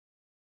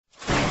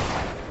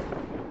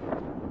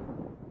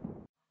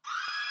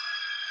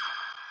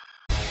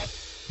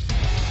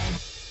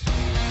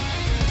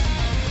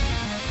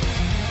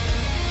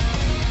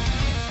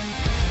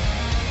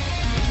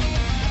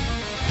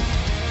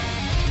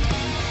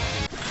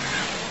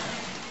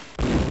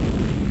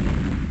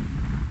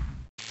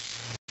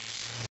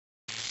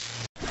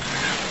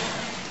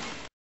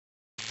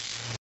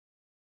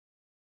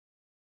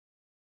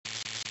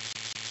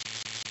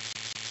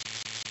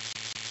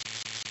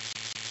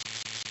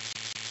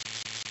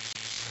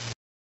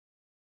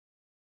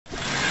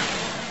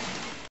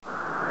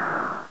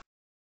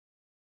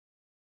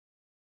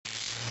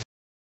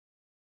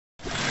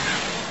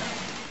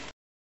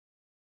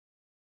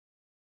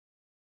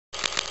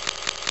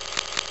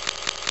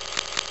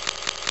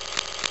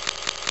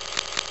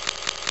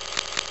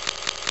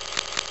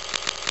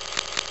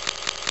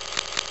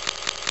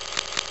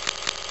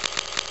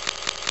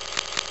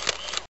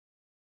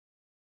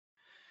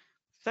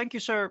thank you,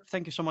 sir.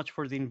 Thank you so much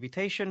for the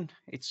invitation.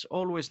 It's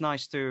always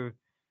nice to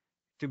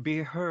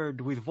be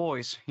heard with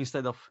voice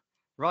instead of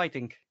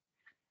writing.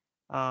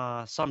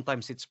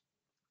 Sometimes it's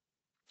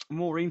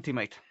more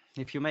intimate,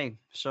 if you may.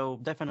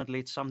 So definitely,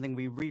 it's something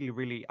we really,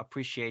 really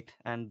appreciate,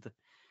 and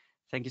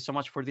thank you so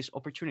much for this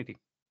opportunity.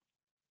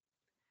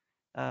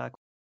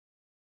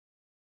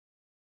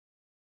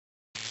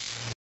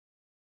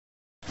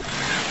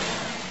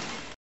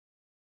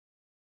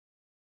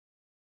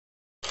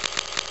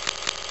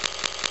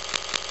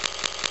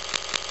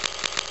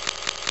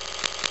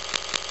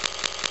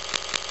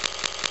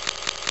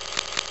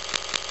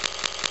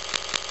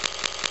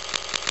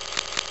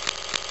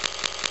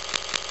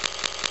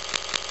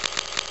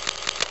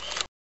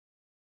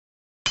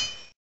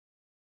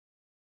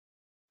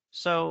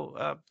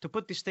 So to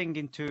put this thing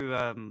into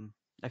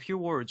a few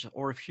words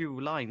or a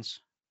few lines,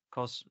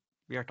 because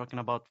we are talking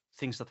about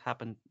things that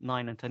happened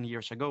 9 and 10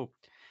 years ago,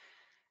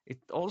 it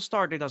all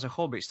started as a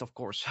hobbyist, of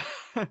course,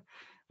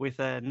 with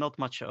not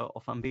much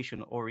of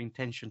ambition or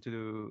intention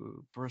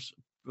to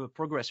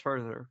progress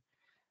further.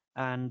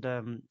 And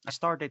I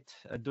started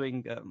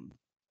doing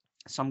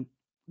some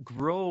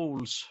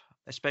growls,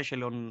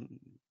 especially on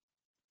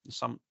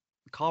some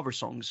cover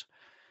songs,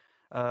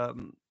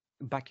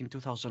 back in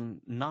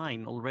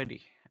 2009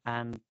 already.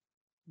 And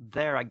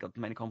there I got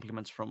many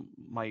compliments from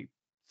my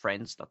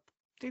friends that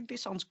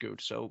this sounds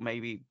good, so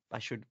maybe I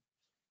should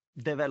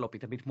develop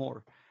it a bit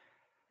more.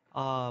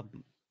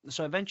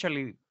 So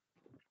eventually,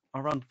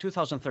 around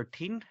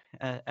 2013,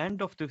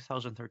 end of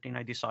 2013,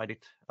 I decided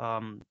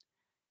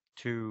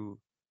to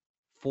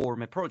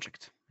form a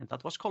project, and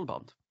that was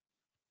Coldbound.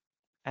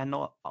 And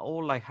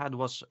all I had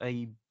was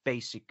a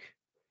basic,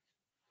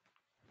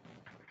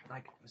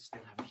 like I still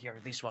have here,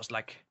 this was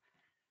like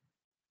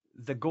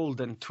the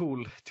golden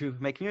tool to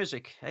make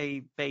music,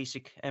 a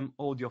basic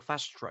audio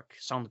fast track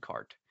sound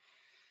card.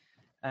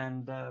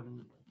 And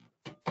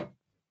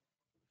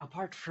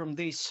apart from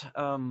this,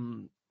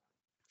 I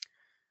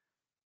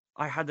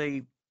had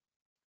a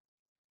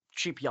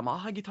cheap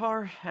Yamaha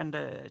guitar and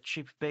a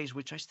cheap bass,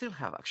 which I still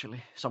have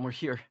actually somewhere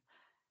here.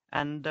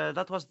 And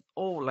that was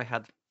all I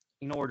had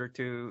in order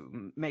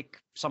to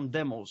make some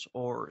demos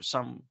or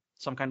some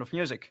kind of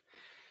music.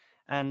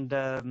 And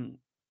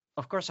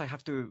of course, I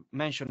have to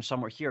mention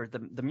somewhere here,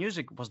 the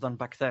music was done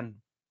back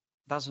then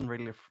doesn't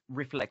really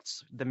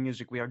reflects the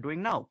music we are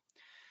doing now.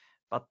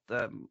 But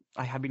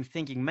I have been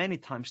thinking many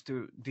times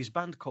to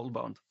disband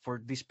Coldbound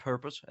for this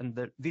purpose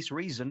and this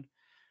reason.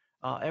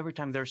 Every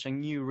time there's a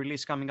new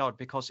release coming out,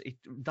 because it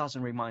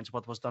doesn't remind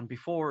what was done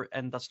before,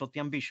 and that's not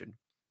the ambition.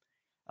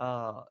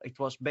 It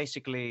was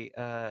basically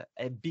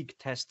a big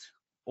test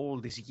all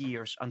these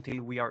years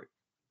until we are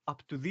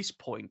up to this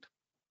point,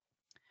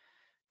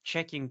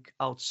 checking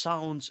out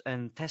sounds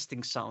and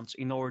testing sounds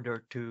in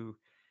order to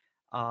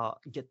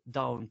get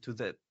down to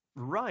the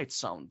right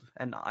sound.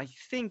 And I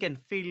think and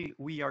feel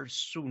we are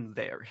soon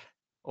there,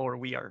 or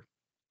we are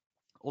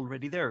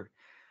already there.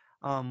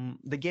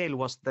 The Gale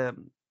was the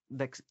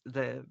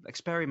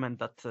experiment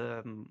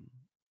that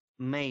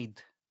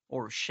made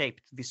or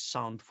shaped this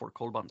sound for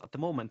Coldbound at the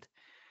moment.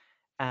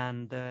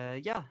 And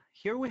yeah,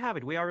 here we have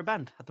it. We are a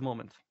band at the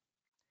moment.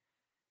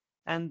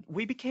 And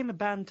we became a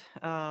band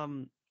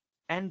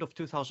end of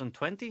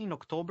 2020 in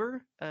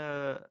October.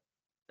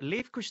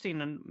 Liv,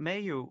 Christine, and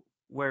Mayu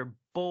were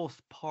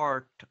both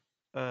part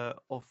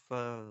of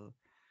the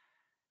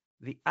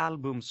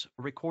album's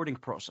recording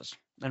process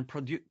and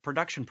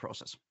production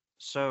process.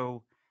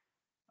 So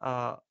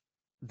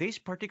these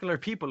particular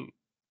people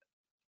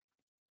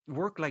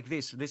work like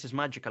this. This is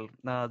magical.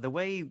 The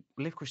way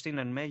Liv, Christine,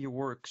 and Mayu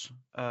works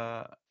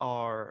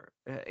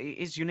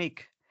is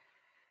unique,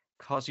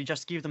 because you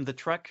just give them the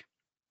track,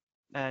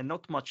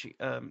 not much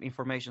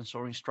information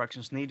or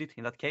instructions needed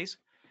in that case,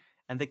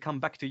 and they come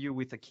back to you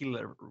with a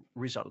killer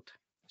result.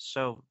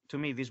 So to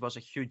me, this was a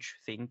huge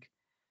thing,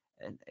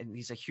 and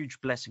it's a huge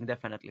blessing,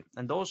 definitely.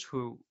 And those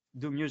who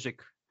do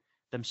music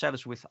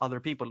themselves with other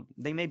people,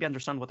 they maybe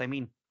understand what I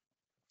mean.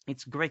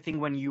 It's a great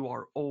thing when you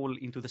are all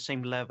into the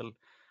same level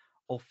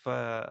of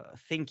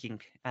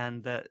thinking,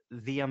 and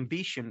the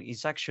ambition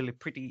is actually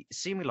pretty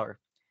similar.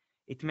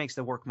 It makes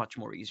the work much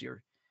more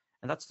easier.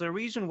 And that's the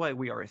reason why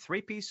we are a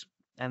three-piece,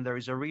 and there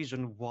is a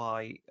reason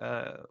why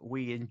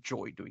we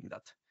enjoy doing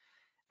that.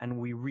 And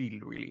we really,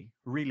 really,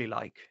 really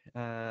like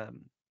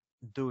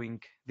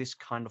doing this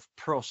kind of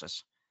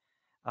process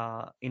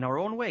in our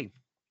own way.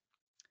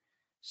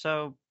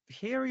 So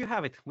here you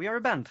have it. We are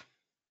a band.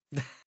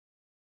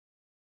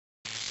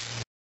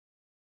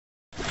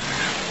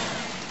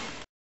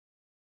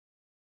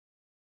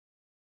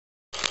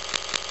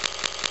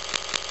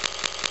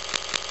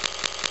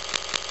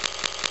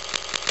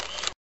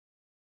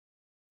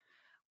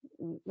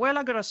 Well,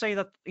 I'm gonna say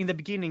that in the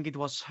beginning it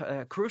was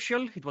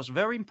crucial. It was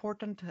very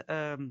important.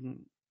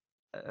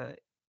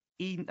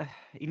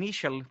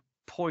 Initial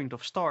point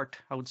of start,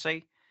 I would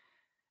say.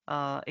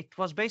 It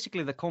was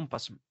basically the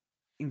compass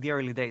in the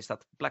early days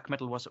that black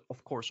metal was,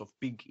 of course, of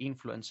big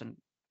influence, and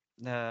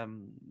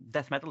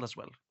death metal as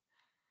well.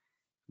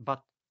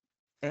 But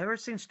Ever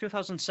since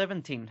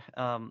 2017,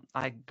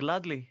 I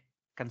gladly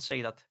can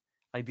say that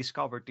I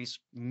discovered this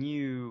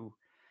new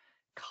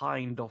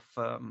kind of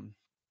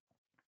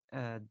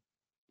uh,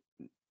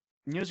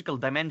 musical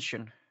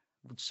dimension,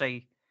 I would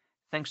say,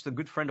 thanks to a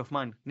good friend of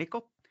mine,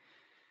 Nico.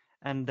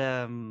 And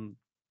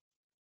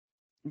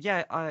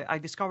yeah, I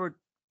discovered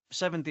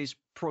 70s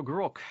prog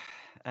rock,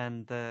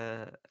 and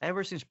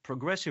ever since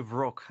progressive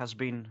rock has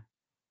been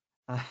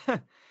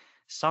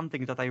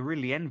something that I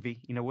really envy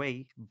in a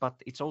way, but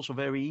it's also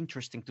very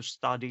interesting to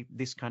study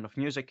this kind of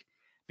music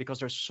because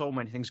there's so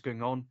many things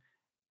going on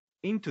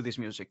into this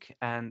music,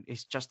 and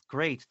it's just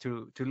great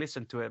to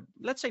listen to a,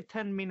 let's say,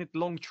 10-minute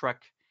long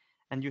track,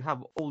 and you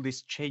have all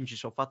these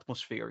changes of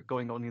atmosphere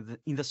going on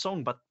in the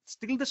song, but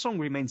still the song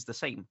remains the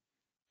same,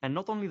 and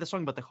not only the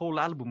song but the whole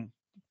album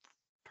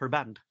per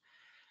band.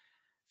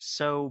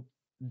 So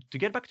to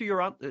get back to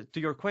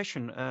your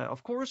question,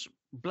 of course,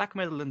 black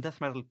metal and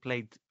death metal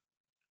played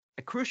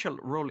a crucial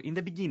role in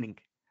the beginning,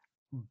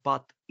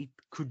 but it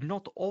could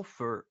not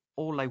offer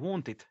all I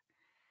wanted.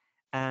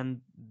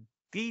 And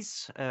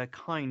this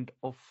kind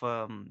of,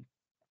 um,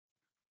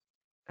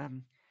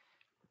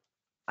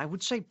 I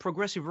would say,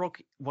 progressive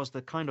rock was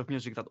the kind of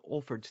music that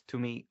offered to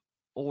me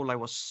all I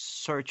was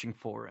searching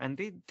for. And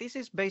this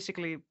is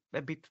basically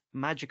a bit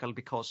magical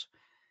because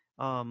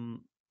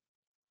um,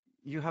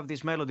 you have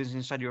these melodies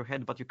inside your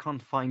head, but you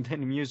can't find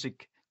any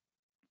music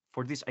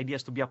for these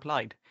ideas to be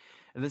applied.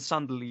 And then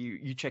suddenly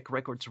you check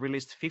records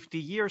released 50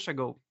 years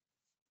ago,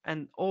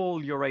 and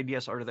all your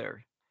ideas are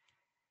there.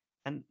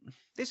 And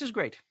this is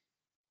great.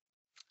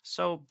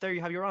 So there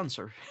you have your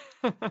answer.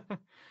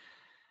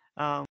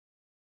 um,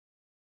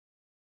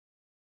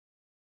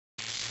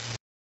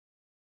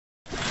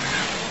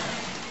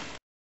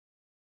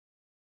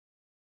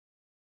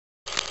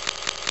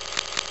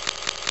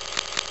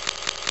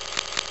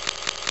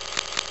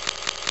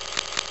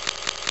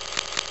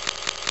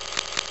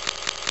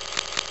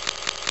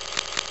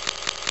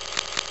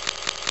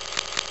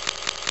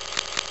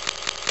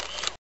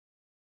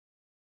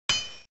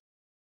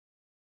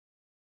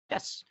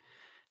 yes,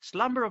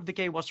 Slumber of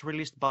Decay was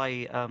released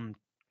by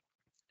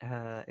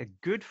a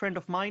good friend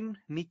of mine,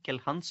 Mikkel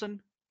Hansen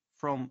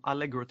from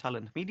Allegro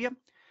Talent Media,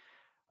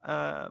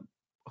 uh,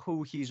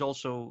 who he's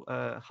also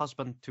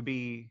husband to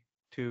be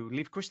to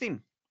Liv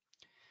Christine.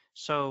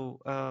 So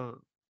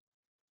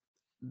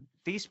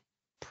this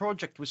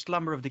project with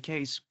Slumber of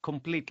Decay is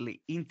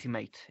completely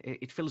intimate.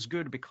 It feels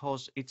good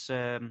because it's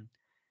a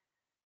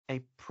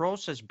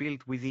process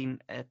built within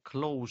a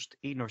closed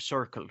inner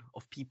circle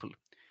of people.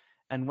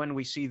 And when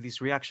we see this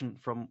reaction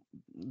from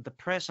the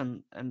press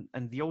and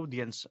the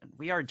audience,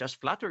 we are just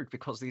flattered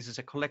because this is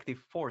a collective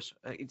force.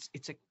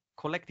 It's a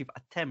collective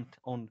attempt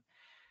on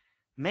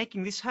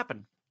making this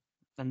happen,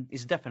 and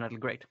it's definitely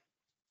great.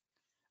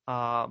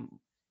 Um,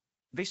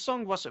 this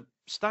song was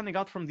standing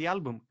out from the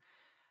album.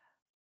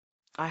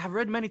 I have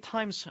read many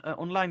times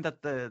online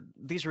that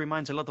this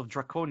reminds a lot of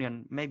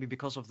Draconian, maybe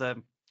because of the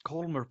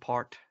calmer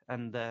part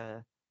and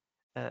the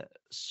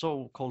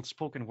so-called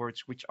spoken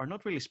words, which are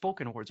not really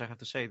spoken words, I have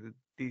to say.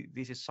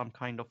 This is some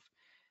kind of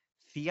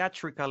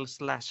theatrical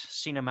slash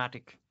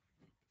cinematic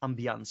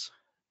ambience.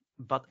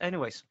 But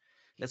anyways,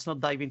 let's not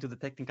dive into the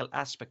technical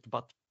aspect,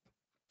 but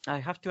I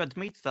have to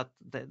admit that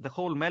the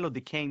whole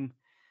melody came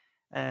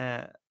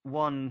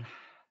one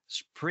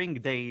spring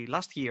day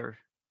last year.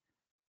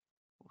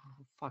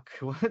 Fuck,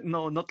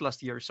 no, not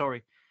last year,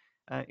 sorry.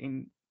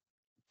 In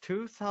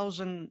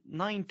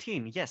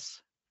 2019,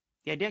 yes.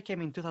 The idea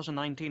came in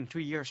 2019, 2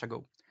 years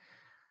ago.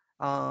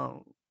 Uh,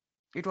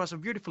 it was a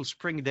beautiful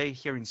spring day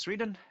here in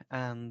Sweden,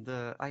 and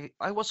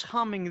I was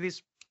humming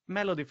this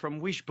melody from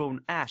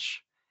Wishbone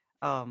Ash,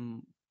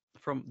 from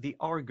the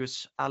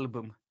Argus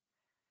album.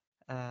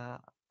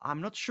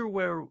 I'm not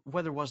sure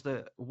whether it was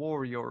the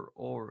Warrior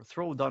or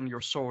Throw Down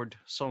Your Sword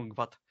song,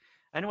 but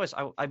anyways,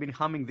 I've been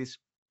humming this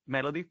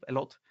melody a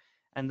lot,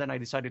 and then I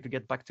decided to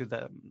get back to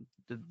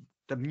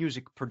the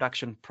music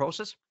production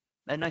process,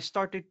 and I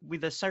started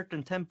with a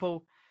certain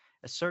tempo,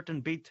 a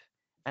certain beat,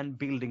 and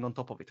building on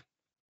top of it.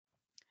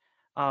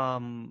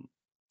 Um,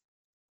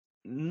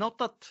 not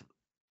that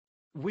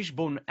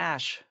Wishbone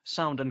Ash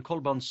sound and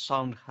Coldbound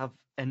sound have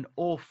an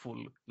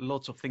awful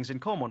lots of things in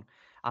common.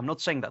 I'm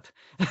not saying that.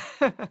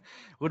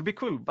 Would be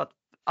cool, but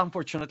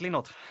unfortunately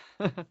not.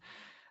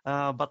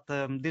 But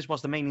this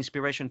was the main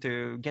inspiration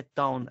to get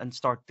down and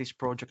start this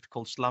project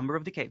called Slumber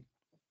of Decay.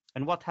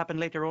 And what happened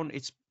later on,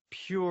 it's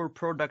pure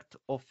product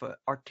of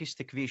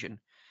artistic vision.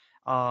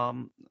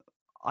 Um,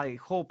 I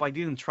hope I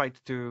didn't try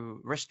to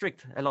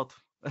restrict a lot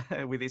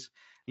with this.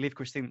 Liv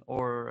Christine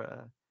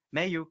or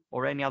Mayu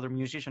or any other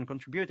musician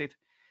contributed,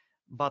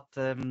 but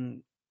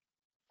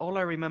all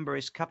I remember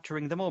is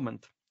capturing the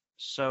moment.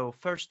 So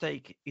first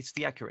take is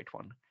the accurate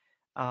one.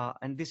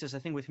 And this is the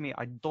thing with me,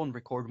 I don't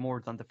record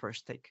more than the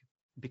first take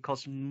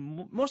because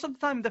most of the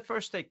time the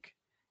first take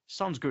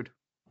sounds good.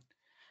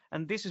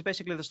 And this is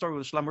basically the story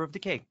with Slumber of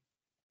Decay.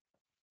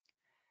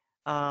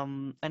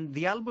 And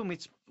the album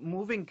is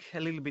moving a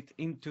little bit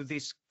into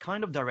this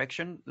kind of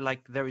direction,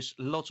 like there is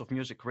lots of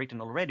music written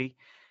already,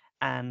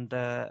 and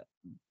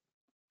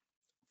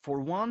for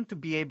one to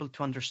be able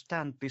to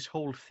understand this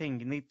whole thing,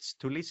 needs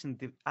to listen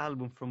to the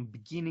album from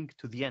beginning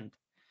to the end.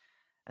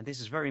 And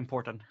this is very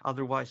important.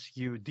 Otherwise,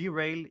 you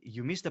derail,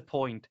 you miss the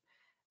point,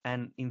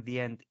 and in the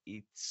end,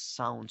 it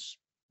sounds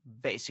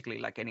basically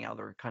like any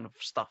other kind of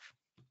stuff.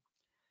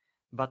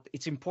 But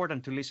it's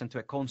important to listen to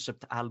a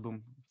concept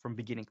album from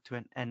beginning to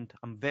an end.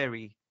 I'm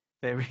very,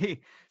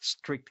 very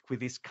strict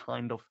with this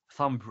kind of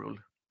thumb rule,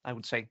 I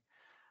would say.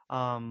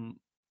 Um,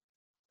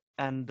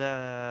 and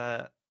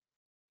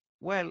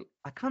well,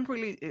 I can't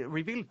really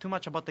reveal too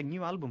much about the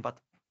new album, but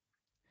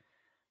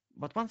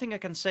one thing I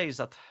can say is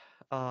that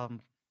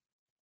um,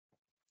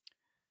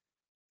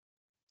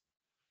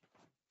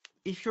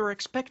 if you're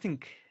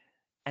expecting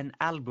an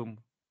album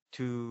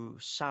to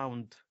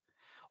sound,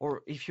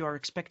 or if you are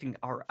expecting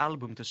our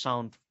album to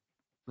sound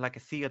like a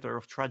Theater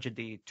of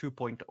Tragedy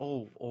 2.0,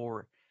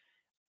 or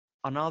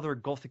another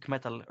Gothic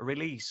metal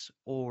release,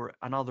 or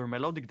another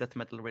melodic death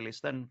metal release,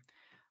 then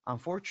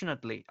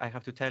unfortunately I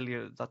have to tell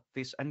you that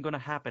this ain't gonna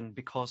happen,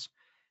 because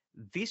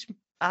this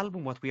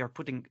album, what we are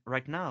putting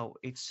right now,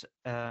 it's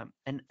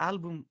an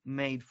album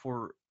made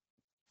for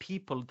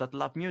people that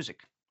love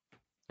music.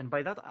 And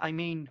by that I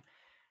mean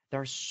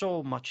there's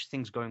so much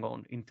things going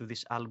on into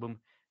this album.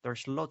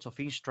 There's lots of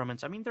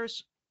instruments. I mean,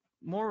 there's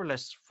more or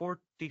less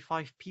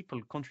 45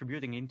 people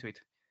contributing into it.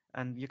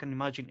 And you can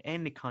imagine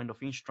any kind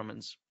of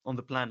instruments on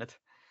the planet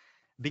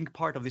being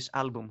part of this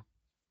album.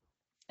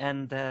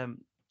 And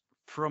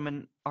from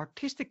an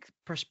artistic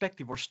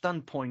perspective or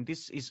standpoint,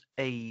 this is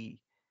a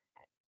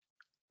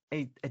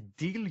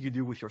deal you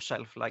do with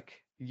yourself. Like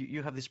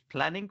you have this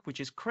planning, which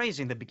is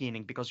crazy in the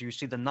beginning because you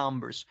see the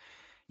numbers,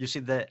 you see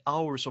the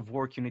hours of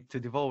work you need to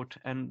devote,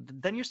 and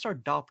then you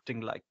start doubting,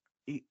 like,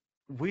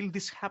 will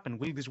this happen?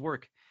 Will this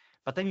work?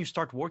 But then you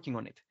start working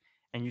on it,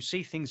 and you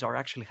see things are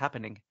actually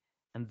happening,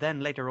 and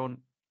then later on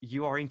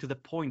you are into the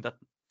point that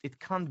it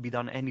can't be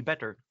done any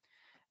better.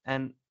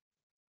 And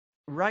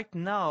right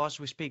now, as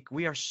we speak,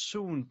 we are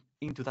soon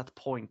into that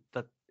point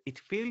that it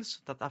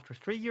feels that after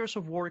 3 years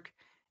of work,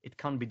 it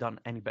can't be done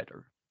any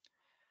better.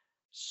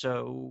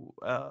 So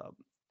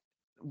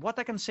what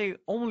I can say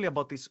only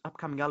about this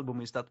upcoming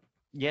album is that,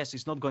 yes,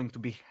 it's not going to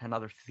be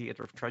another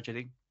Theater of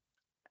Tragedy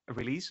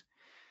release.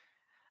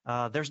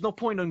 There's no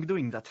point in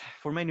doing that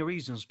for many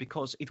reasons,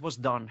 because it was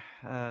done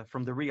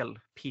from the real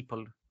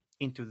people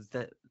into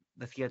the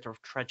Theater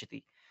of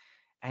Tragedy.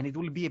 And it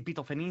will be a bit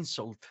of an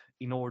insult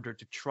in order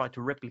to try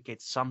to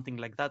replicate something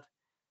like that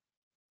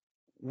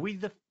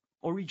with the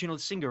original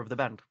singer of the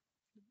band.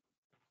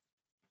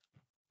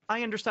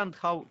 I understand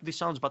how this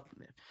sounds, but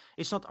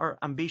it's not our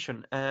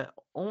ambition,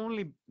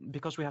 only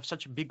because we have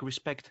such a big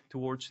respect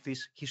towards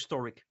this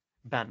historic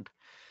band.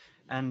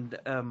 And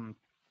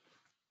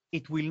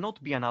it will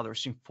not be another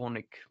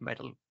symphonic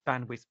metal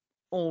band with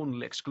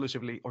only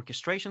exclusively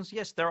orchestrations.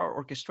 Yes, there are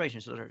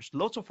orchestrations. There's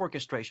lots of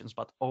orchestrations,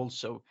 but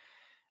also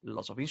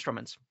lots of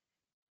instruments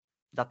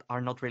that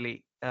are not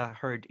really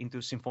heard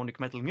into symphonic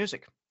metal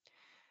music.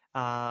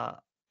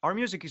 Our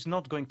music is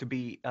not going to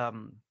be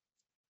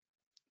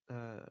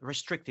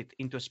restricted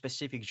into a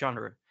specific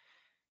genre.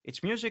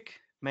 It's music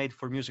made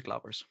for music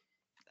lovers.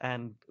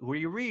 And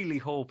we really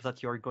hope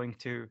that you're going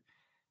to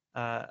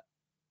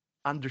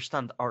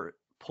understand our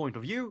point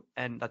of view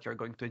and that you're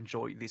going to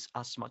enjoy this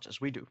as much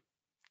as we do.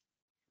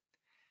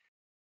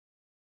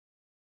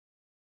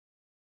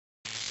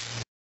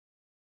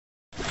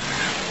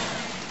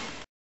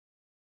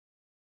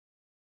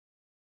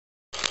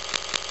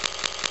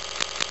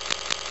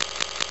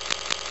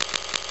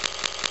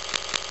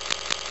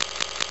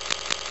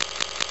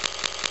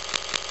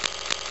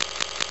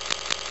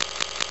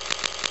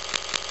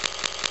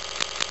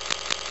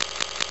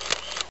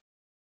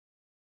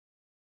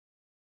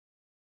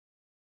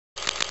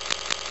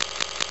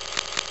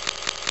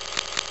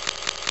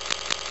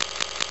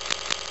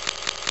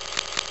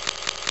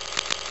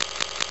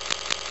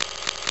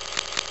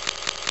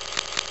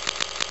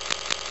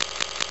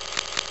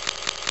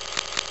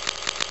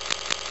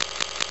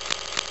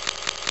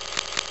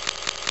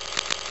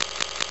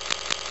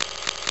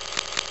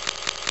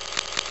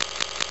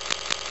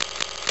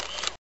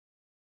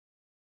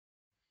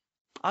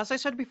 As I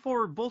said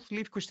before, both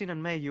Liv, Christine,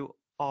 and Mayu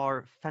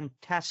are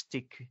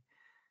fantastic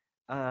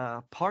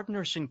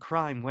partners in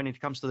crime when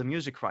it comes to the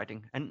music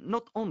writing, and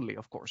not only,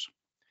 of course.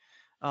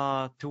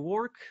 To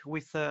work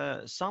with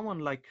someone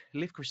like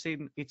Liv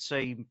Christine, it's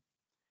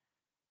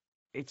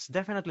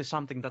definitely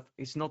something that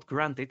is not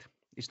granted.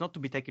 It's not to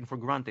be taken for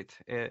granted.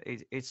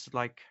 It's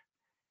like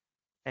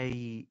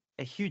a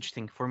huge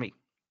thing for me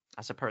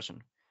as a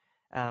person.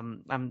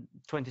 I'm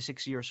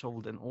 26 years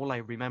old, and all I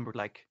remember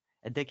like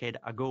a decade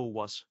ago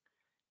was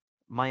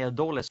my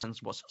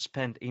adolescence was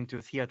spent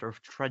into Theater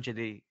of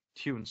Tragedy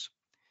tunes,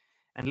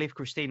 and Liv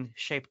Christine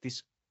shaped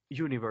this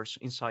universe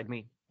inside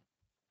me.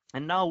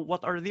 And now,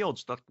 what are the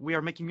odds that we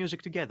are making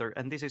music together?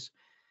 And this is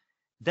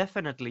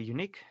definitely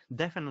unique,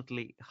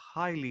 definitely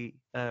highly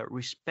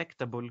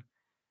respectable.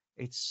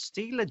 It's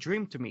still a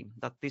dream to me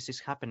that this is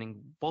happening,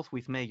 both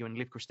with Mayu and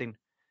Liv Christine.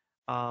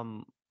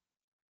 Um,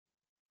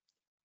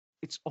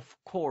 it's of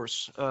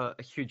course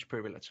a huge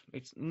privilege.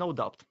 It's no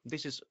doubt.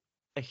 This is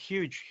a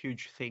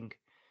huge thing,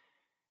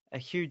 a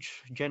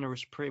huge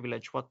generous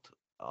privilege. What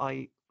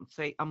I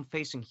say I'm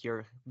facing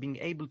here, being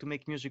able to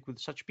make music with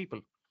such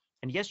people.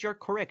 And yes, you're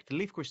correct.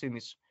 Liv Christine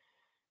is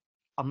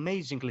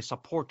amazingly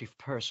supportive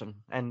person,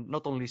 and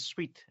not only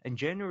sweet and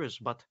generous,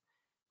 but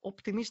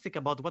optimistic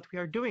about what we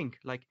are doing.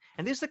 Like,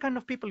 and this is the kind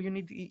of people you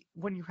need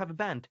when you have a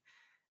band.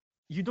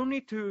 You don't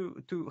need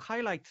to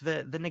highlight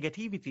the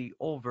negativity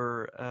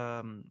over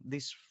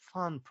this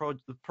fun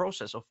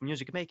process of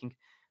music making,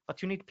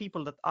 but you need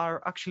people that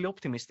are actually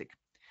optimistic.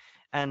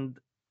 And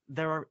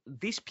there are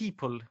these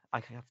people, I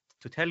have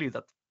to tell you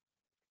that,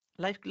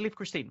 like Liv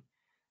Christine,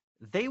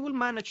 they will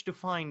manage to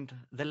find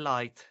the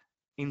light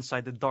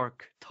inside the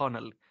dark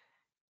tunnel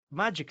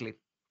magically,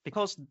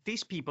 because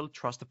these people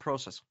trust the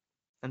process.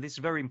 And this is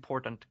very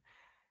important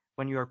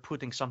when you are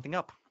putting something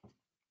up.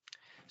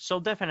 So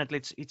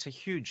definitely it's a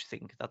huge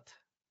thing that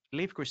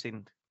Liv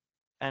Christine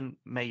and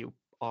Mayu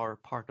are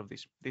part of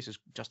this. This is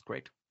just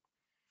great.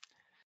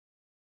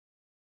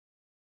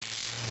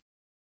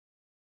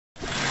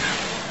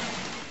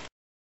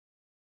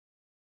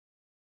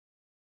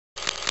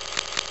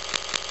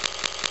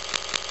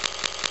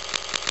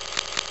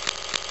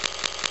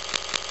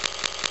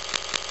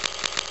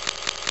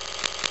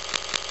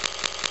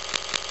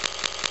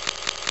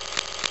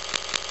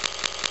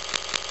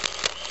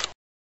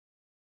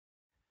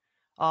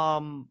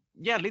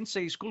 Yeah,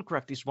 Lindsay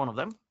Schoolcraft is one of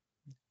them.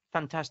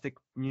 Fantastic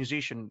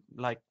musician.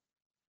 Like,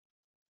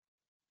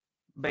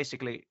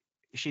 basically,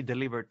 she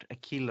delivered a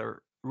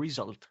killer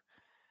result.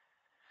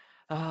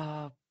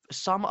 Uh,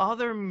 some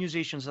other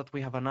musicians that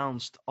we have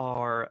announced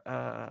are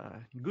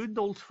a good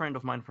old friend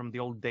of mine from the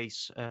old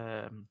days,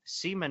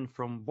 Simen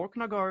from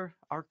Borknagar,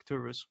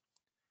 Arcturus,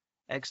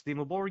 ex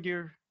Dimo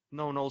Borgir,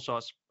 known also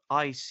as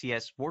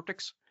ICS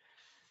Vortex.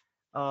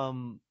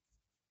 Um,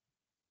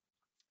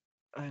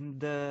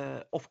 and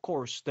of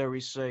course, there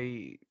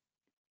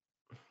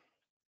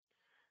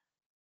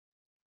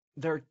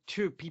are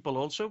two people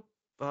also.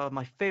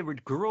 My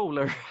favorite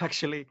growler,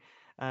 actually,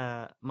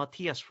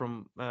 Matthias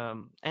from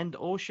End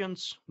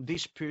Oceans,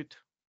 Dispute,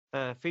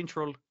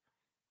 Fintroll,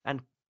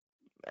 and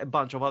a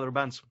bunch of other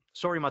bands.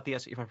 Sorry,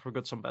 Matthias, if I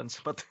forgot some bands,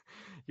 but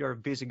you're a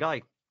busy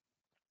guy.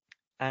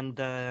 And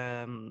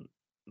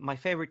my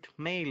favorite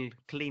male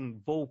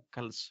clean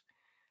vocals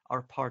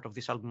are part of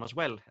this album as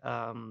well.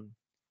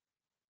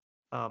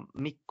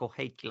 Mikko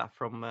Heikkilä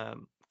from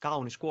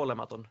Kaunis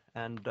Kuolematon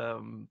and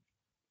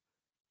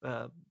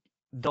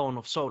Dawn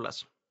of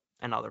Solace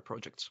and other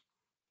projects.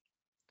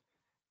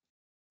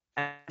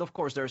 And of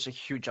course, there's a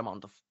huge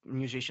amount of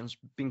musicians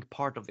being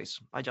part of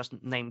this. I just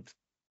named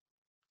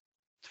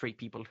 3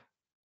 people,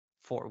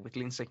 4 with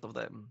Lindsay of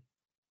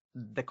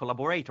the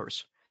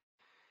collaborators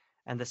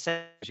and the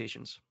 7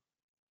 musicians.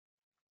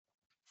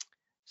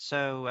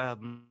 So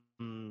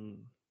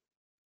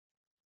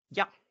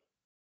yeah.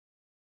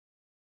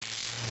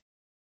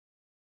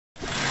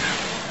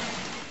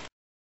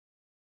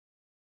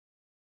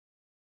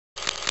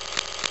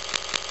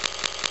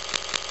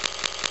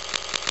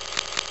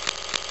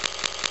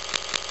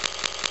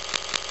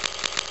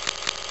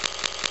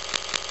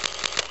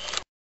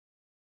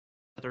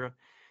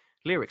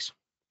 Lyrics.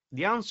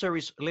 The answer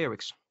is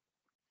lyrics.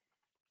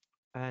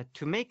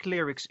 To make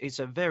lyrics is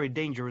a very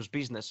dangerous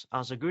business,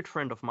 as a good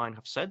friend of mine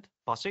have said,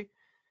 Pasi,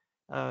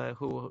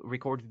 who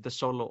recorded the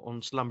solo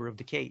on Slumber of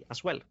Decay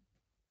as well.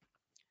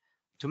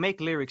 To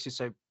make lyrics is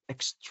an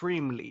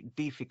extremely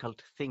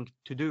difficult thing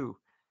to do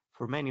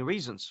for many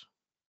reasons,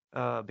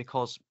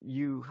 because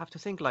you have to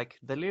think like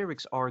the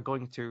lyrics are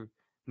going to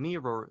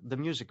mirror the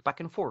music back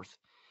and forth.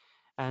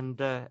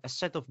 And a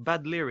set of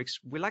bad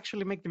lyrics will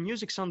actually make the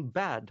music sound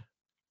bad.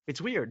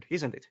 It's weird,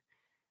 isn't it?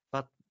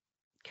 But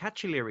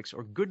catchy lyrics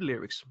or good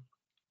lyrics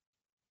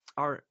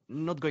are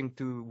not going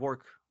to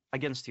work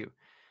against you.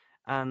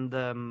 And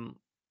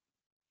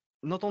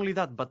not only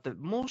that, but the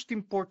most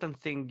important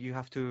thing you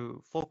have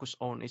to focus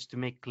on is to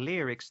make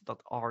lyrics that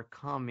are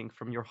coming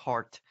from your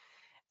heart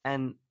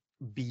and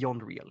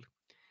beyond real.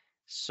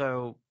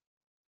 So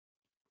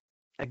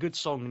a good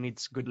song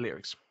needs good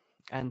lyrics,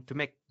 and to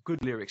make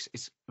good lyrics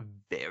is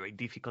very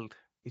difficult.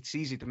 It's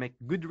easy to make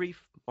good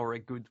riff or a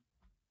good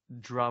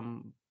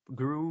drum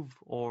groove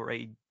or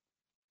a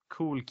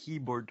cool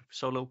keyboard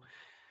solo,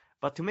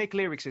 but to make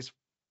lyrics is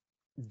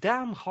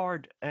damn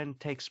hard and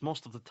takes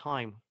most of the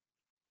time.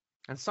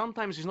 And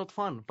sometimes it's not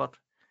fun, but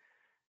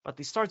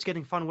it starts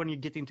getting fun when you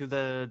get into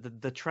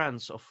the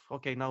trance of,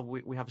 okay, now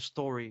we have a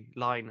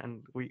storyline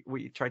and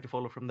we try to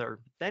follow from there.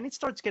 Then it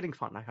starts getting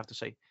fun, I have to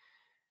say.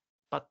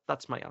 But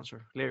that's my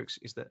answer. Lyrics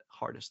is the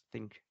hardest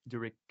thing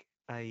during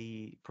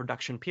a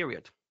production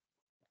period.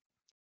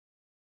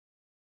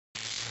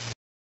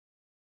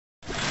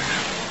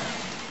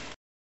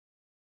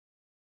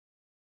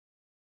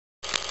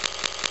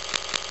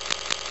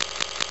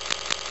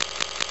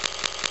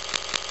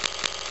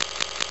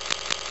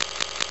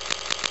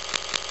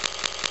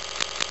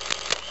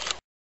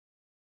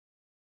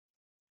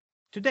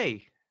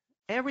 Today,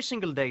 every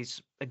single day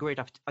is a great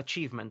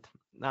achievement.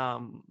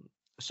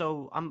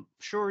 So I'm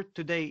sure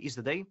today is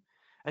the day,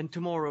 and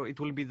tomorrow it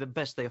will be the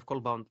best day of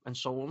Coldbound, and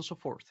so on and so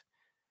forth.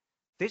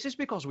 This is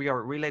because we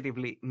are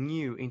relatively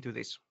new into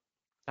this.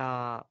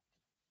 Uh,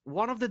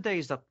 One of the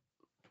days that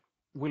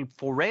will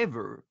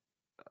forever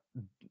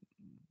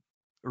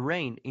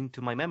reign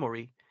into my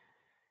memory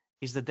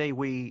is the day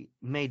we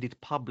made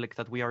it public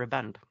that we are a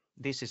band.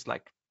 This is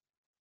like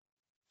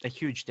a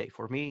huge day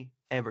for me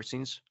ever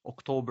since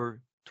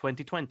October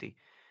 2020.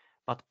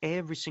 But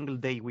every single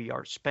day we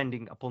are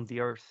spending upon the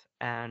earth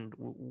and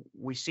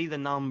we see the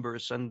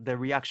numbers and the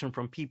reaction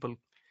from people,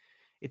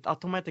 it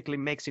automatically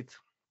makes it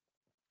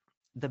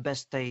the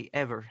best day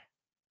ever,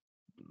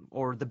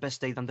 or the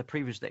best day than the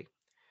previous day.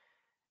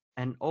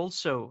 And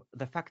also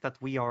the fact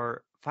that we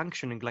are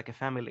functioning like a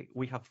family,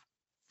 we have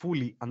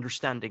fully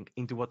understanding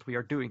into what we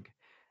are doing.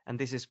 And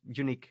this is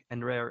unique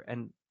and rare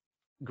and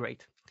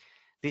great.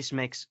 This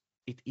makes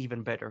it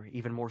even better,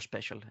 even more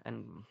special,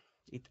 and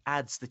it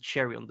adds the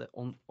cherry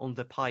on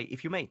the pie,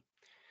 if you may.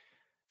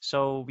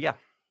 So yeah,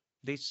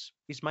 this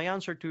is my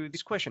answer to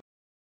this question.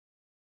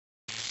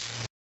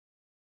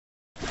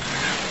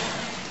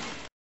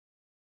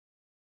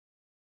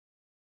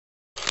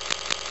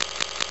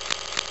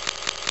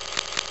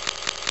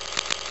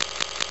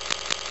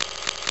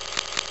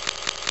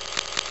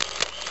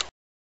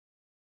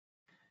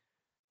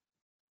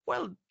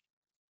 Well,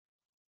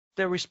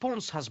 the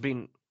response has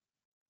been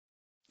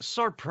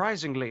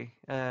surprisingly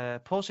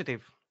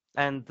positive,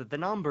 and the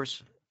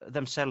numbers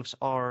themselves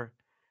are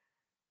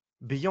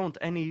beyond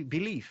any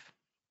belief.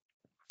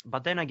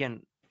 But then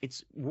again,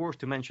 it's worth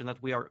to mention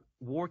that we are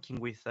working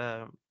with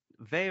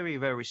very,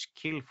 very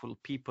skillful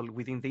people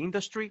within the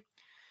industry,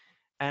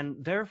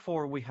 and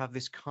therefore we have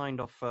this kind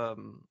of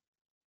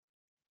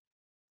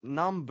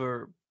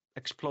number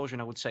explosion,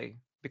 I would say,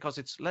 because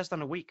it's less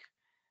than a week,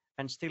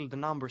 and still the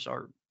numbers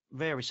are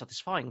very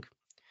satisfying,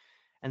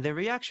 and the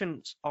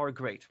reactions are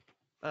great.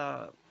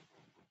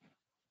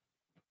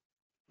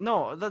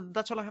 No,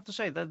 that's all I have to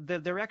say.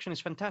 The reaction is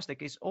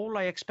fantastic. It's all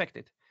I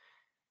expected,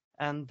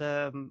 and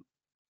the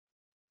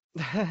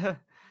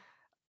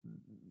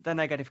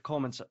negative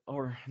comments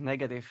or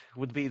negative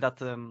would be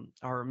that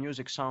our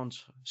music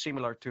sounds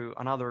similar to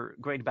another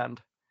great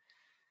band.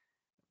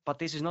 But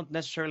this is not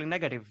necessarily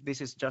negative. This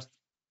is just,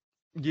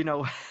 you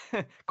know,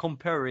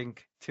 comparing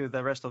to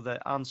the rest of the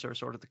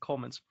answers or the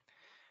comments,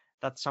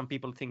 that some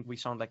people think we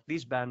sound like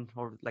this band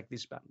or like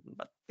this band.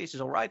 But this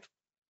is all right,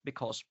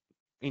 because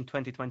in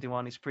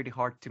 2021 it's pretty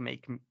hard to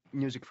make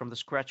music from the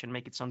scratch and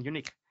make it sound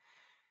unique.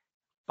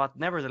 But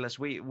nevertheless,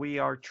 we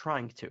are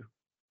trying to.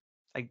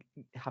 I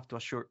have to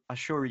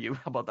assure you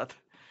about that.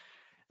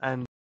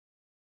 And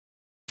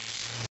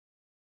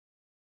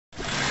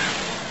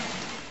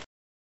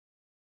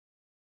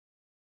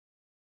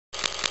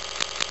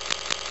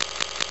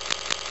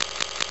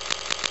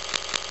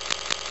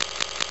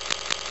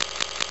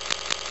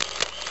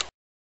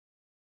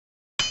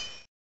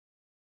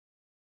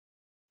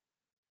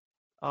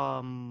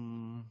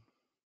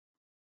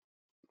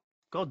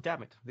God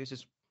damn it, this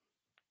is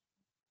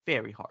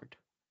very hard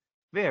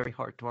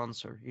to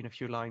answer in a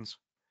few lines.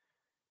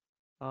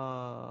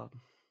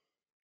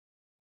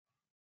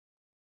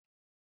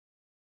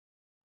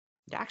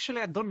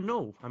 Actually, I don't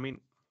know. I mean,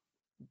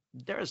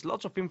 there's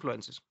lots of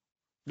influences.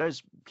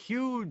 There's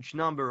huge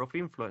number of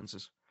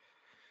influences.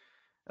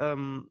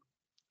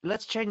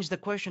 Let's change the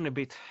question a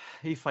bit,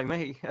 if I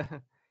may.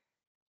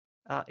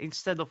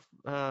 Instead of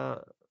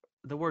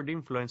the word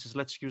influences,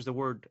 let's use the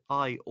word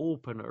eye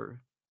opener.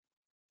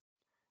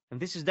 And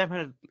this is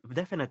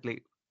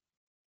definitely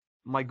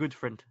my good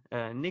friend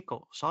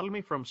Nico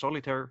Salmi from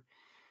Solitaire,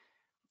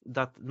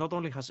 that not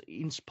only has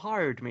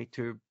inspired me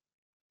to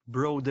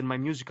broaden my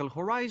musical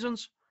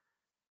horizons.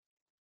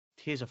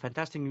 He's a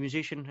fantastic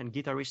musician and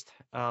guitarist.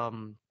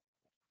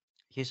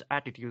 His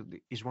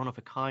attitude is one of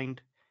a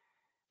kind,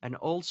 and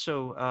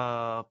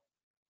also,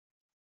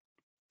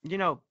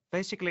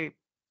 basically,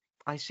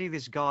 I see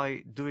this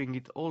guy doing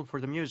it all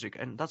for the music,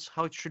 and that's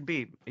how it should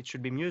be. It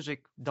should be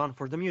music done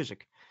for the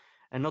music,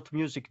 and not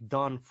music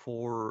done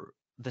for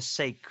the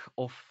sake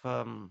of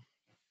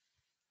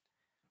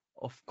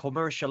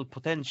commercial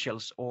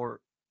potentials or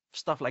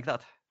stuff like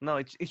that. No,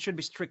 it should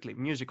be strictly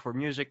music for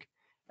music,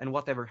 and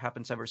whatever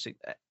happens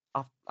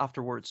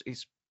afterwards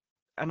is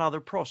another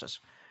process.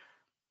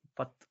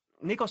 But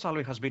Nico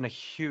Salvi has been a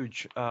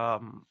huge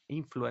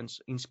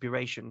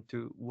inspiration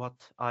to what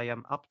I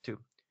am up to.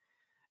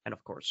 And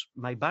of course,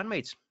 my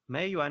bandmates,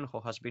 Meijo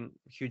Enho, has been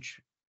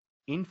huge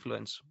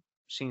influence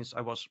since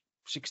I was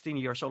 16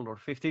 years old or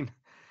 15.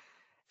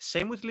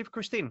 Same with Liv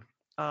Christine.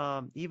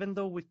 Even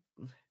though with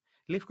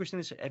Liv Christine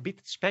is a bit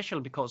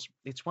special because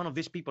it's one of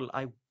these people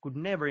I could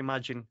never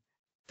imagine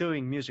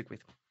doing music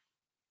with.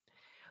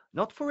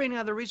 Not for any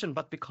other reason,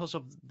 but because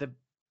of the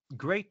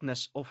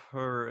greatness of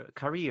her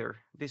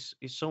career. This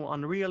is so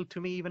unreal to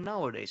me even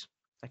nowadays.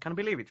 I can't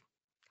believe it.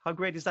 How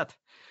great is that?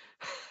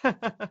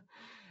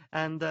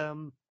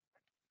 And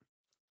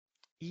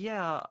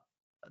yeah,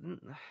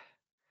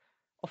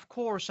 of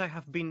course, I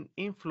have been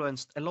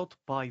influenced a lot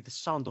by the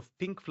sound of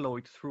Pink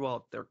Floyd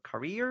throughout their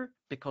career,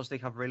 because they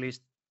have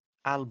released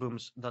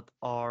albums that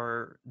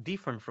are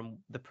different from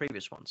the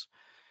previous ones.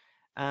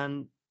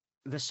 And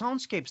the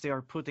soundscapes they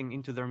are putting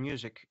into their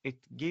music, it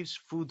gives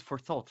food for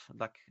thought.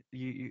 Like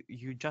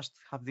you just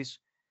have this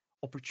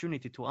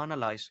opportunity to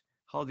analyze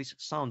how these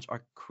sounds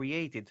are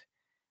created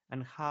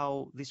and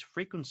how these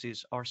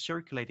frequencies are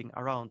circulating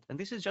around. And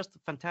this is just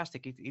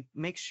fantastic. It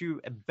makes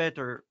you a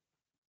better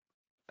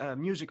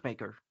music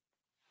maker.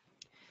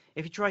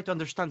 If you try to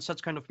understand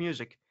such kind of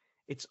music,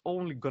 it's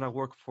only gonna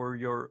work for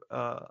your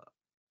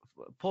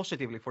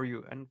positively for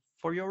you and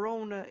for your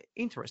own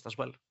interest as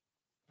well.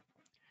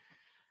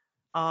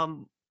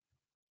 Um,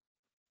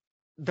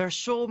 there's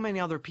so many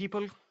other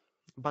people,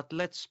 but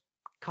let's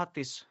cut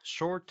this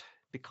short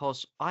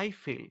because I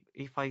feel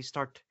if I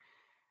start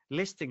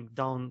listing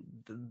down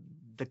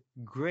the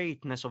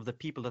greatness of the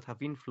people that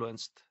have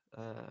influenced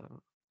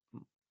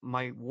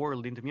my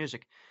world into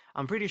music,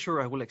 I'm pretty sure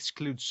I will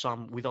exclude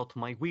some without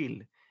my will,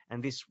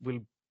 and this will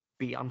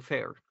be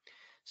unfair.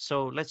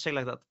 So let's say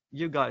like that.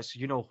 You guys,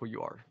 you know who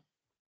you are.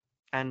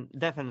 And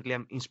definitely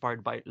I'm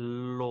inspired by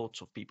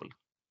lots of people.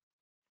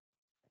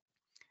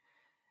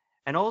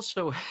 And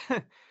also,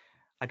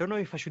 I don't know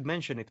if I should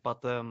mention it,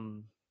 but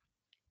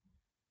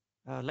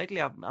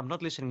lately I'm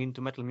not listening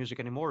into metal music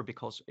anymore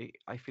because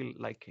I feel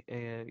like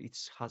it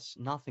has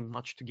nothing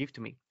much to give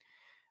to me.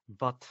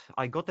 But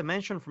I got a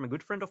mention from a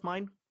good friend of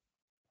mine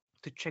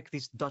to check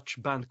this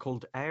Dutch band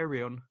called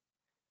Arion.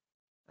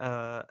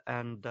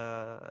 And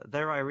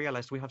there I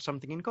realized we have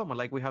something in common,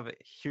 like we have a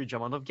huge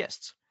amount of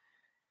guests.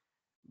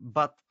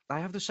 But I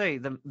have to say,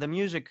 the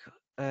music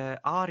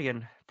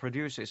Arion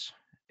produces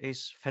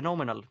is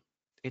phenomenal.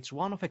 It's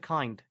one of a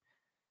kind.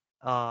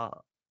 Uh,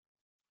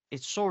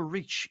 it's so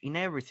rich in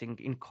everything,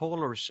 in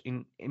colors,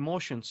 in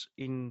emotions,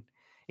 in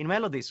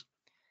melodies,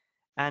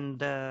 and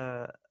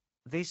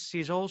this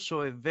is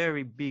also a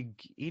very big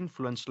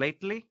influence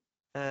lately.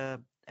 Uh,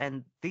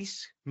 and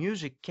this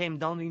music came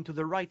down into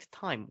the right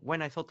time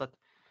when I thought that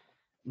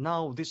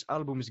now this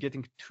album is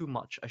getting too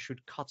much. I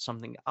should cut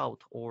something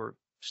out or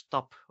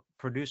stop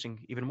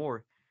producing even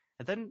more.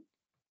 And then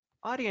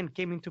Arjen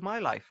came into my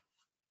life,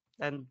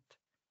 and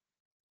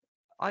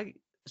I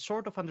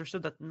sort of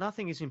understood that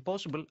nothing is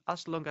impossible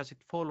as long as it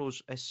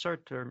follows a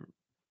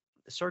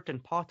certain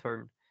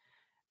pattern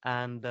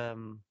and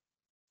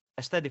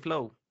a steady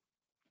flow,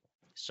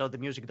 so the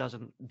music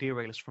doesn't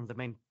derail us from the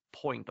main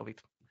point of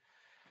it.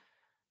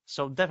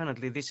 So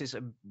definitely, this is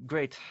a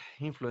great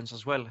influence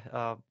as well.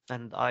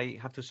 And I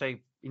have to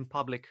say in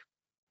public,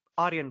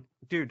 Arjen,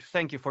 dude,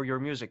 thank you for your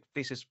music.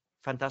 This is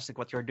fantastic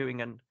what you're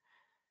doing, and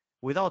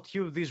without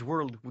you, this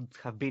world would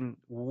have been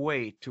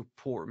way too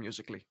poor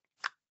musically.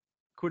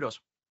 Kudos.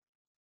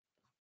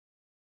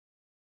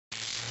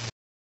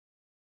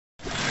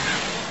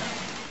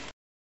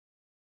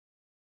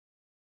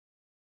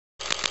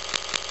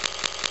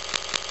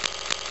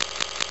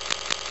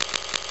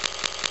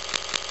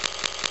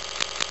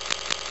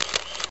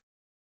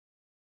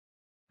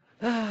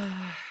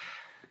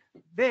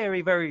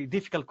 Very, very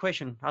difficult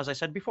question, as I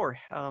said before.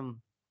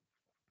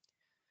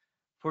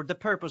 For the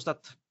purpose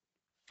that,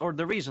 or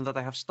the reason that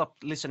I have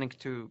stopped listening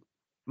to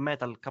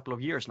metal a couple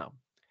of years now.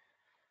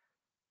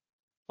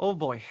 Oh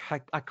boy,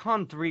 I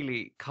can't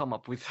really come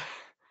up with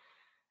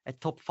a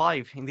top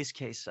five in this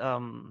case.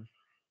 Will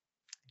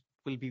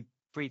be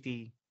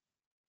pretty.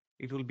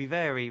 It will be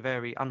very,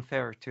 very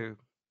unfair to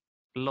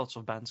lots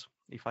of bands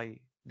if I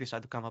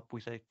decide to come up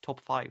with a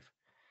top five.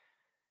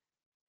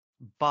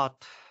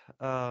 But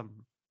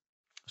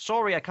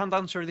sorry, I can't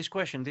answer this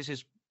question. This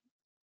is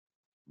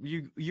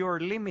you're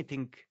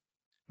limiting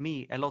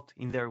me a lot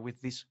in there with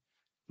this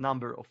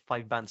number of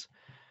five bands.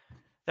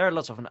 There are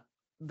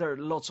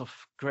lots of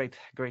great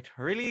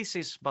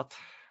releases, but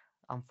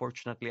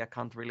unfortunately I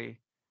can't really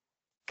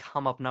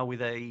come up now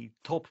with a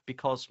top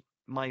because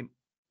my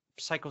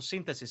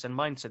psychosynthesis and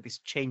mindset is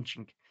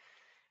changing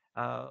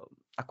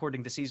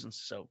according to seasons.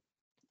 So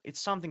it's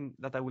something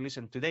that I will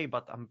listen today,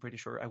 but I'm pretty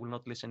sure I will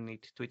not listen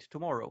to it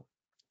tomorrow.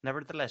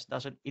 Nevertheless,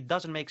 it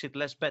doesn't make it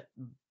less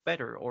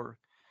better or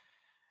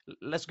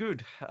less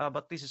good.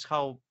 But this is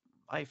how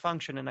I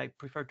function, and I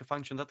prefer to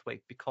function that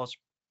way because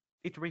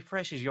it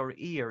refreshes your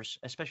ears,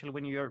 especially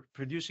when you're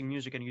producing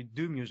music and you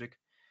do music.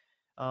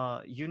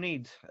 You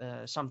need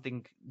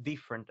something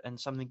different and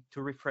something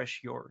to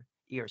refresh your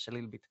ears a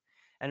little bit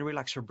and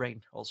relax your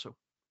brain also.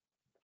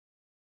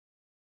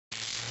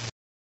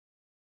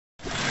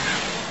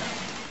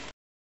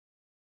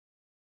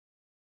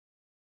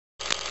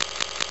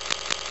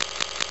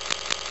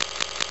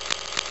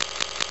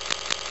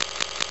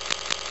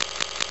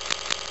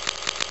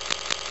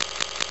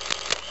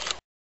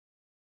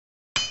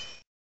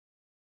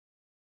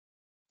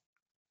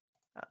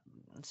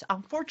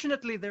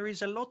 Unfortunately, there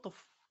is a lot of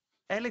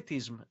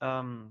elitism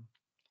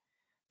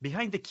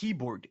behind the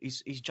keyboard.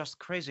 Is just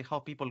crazy how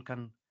people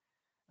can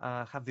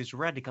have these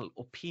radical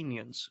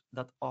opinions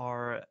that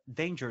are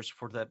dangerous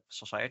for the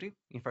society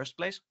in first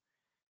place.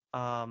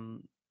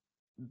 Um,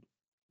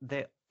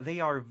 they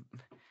are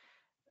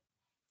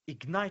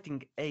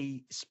igniting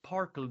a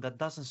sparkle that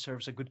doesn't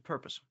serve a good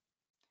purpose,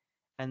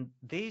 and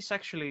this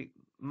actually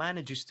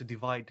manages to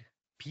divide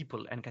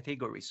people and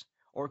categories,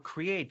 or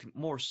create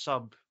more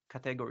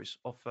subcategories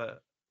of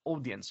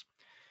audience.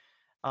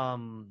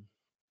 Um,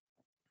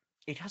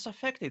 it has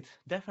affected,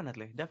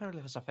 definitely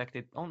has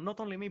affected not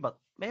only me, but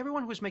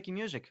everyone who's making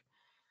music.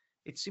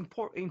 It's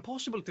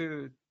impossible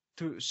to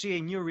see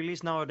a new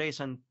release nowadays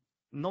and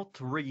not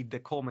read the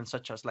comments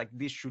such as like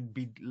this should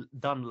be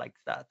done like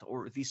that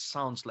or this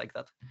sounds like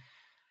that.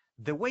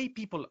 The way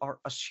people are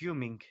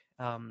assuming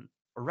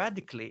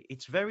radically,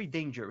 it's very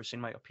dangerous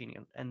in my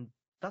opinion, and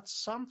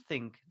that's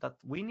something that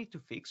we need to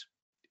fix,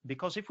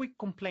 because if we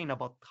complain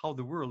about how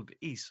the world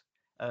is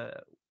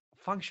uh,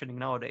 functioning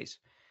nowadays,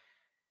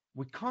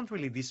 we can't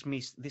really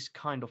dismiss this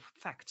kind of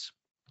facts.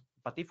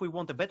 But if we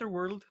want a better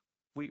world,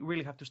 we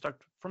really have to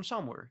start from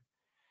somewhere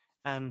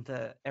and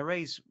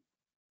erase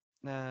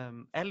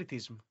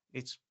elitism.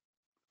 It's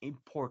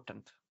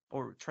important,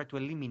 or try to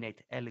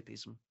eliminate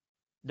elitism.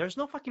 There's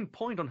no fucking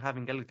point on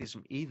having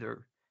elitism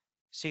either,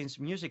 since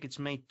music is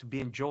made to be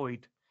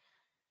enjoyed,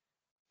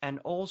 and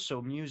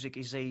also music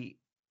is a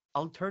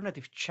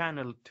alternative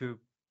channel to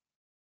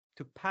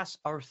pass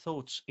our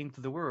thoughts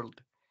into the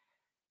world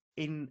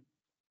in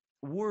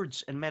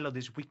words and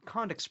melodies we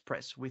can't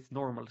express with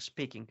normal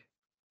speaking.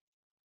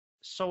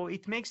 So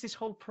it makes this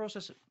whole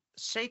process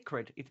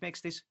sacred. It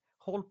makes this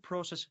whole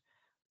process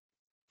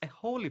a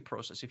holy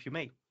process, if you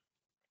may.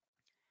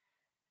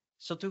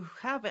 So to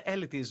have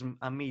elitism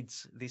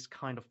amidst this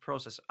kind of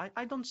process,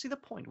 I don't see the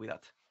point with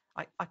that.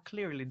 I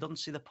clearly don't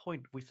see the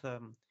point with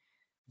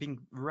being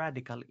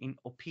radical in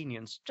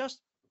opinions.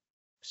 Just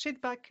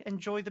sit back,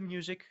 enjoy the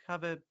music,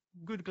 have a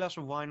good glass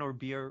of wine or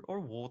beer or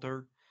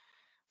water,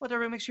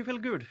 whatever makes you feel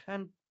good,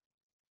 and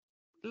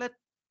let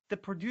the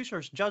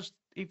producers judge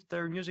if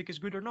their music is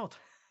good or not.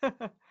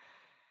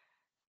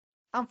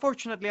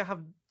 Unfortunately, I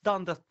have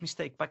done that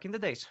mistake back in the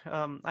days.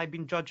 I've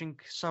been judging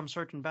some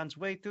certain bands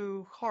way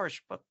too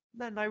harsh, but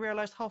then I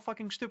realized how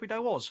fucking stupid I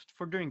was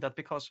for doing that,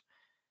 because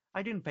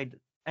I didn't pay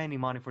any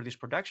money for this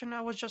production.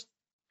 I was just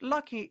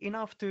lucky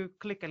enough to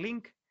click a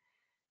link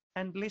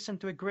and listen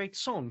to a great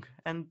song,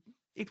 and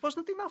it was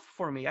not enough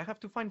for me. I have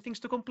to find things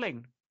to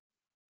complain.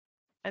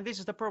 And this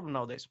is the problem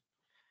nowadays.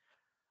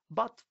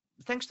 But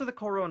thanks to the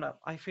corona,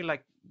 I feel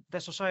like the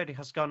society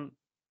has gone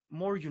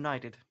more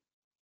united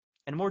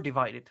and more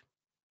divided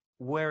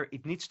where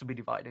it needs to be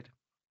divided.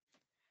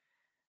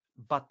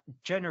 But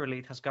generally,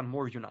 it has gone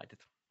more united.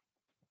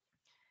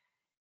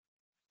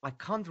 I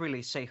can't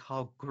really say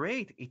how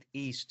great it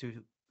is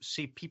to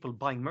see people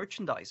buying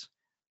merchandise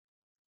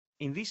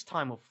in this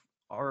time of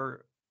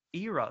our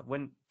era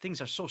when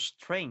things are so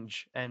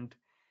strange and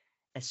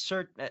a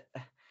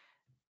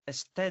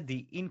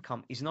steady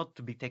income is not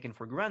to be taken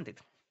for granted.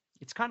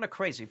 It's kind of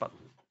crazy, but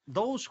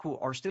those who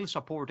are still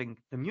supporting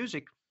the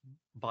music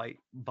by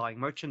buying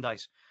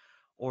merchandise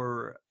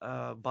or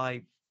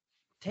by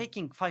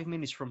taking 5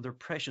 minutes from their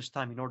precious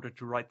time in order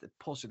to write a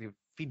positive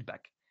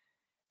feedback,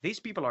 these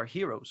people are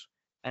heroes,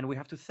 and we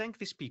have to thank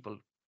these people,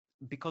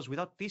 because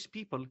without these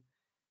people,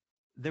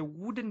 there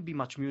wouldn't be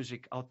much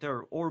music out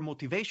there or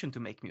motivation to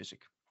make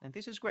music. And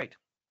this is great.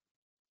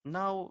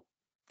 Now,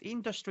 the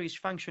industry is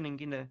functioning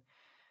in a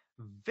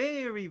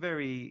very,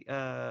 very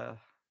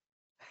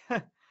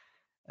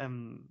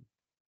um,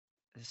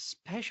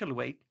 special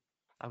way,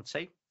 I would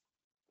say.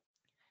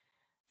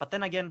 But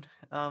then again,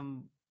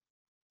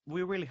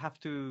 we really have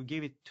to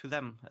give it to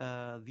them.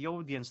 The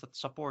audience that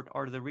support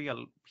are the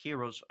real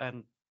heroes,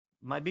 and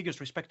my biggest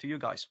respect to you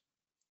guys.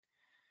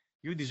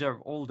 You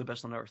deserve all the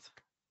best on earth.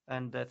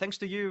 And thanks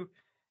to you,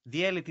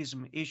 the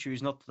elitism issue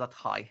is not that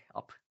high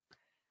up,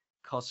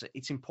 because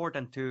it's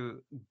important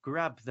to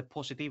grab the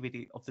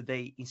positivity of the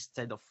day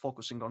instead of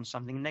focusing on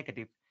something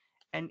negative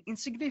and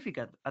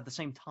insignificant at the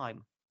same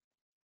time.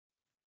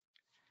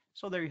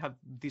 So there you have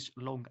this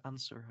long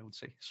answer, I would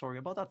say. Sorry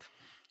about that.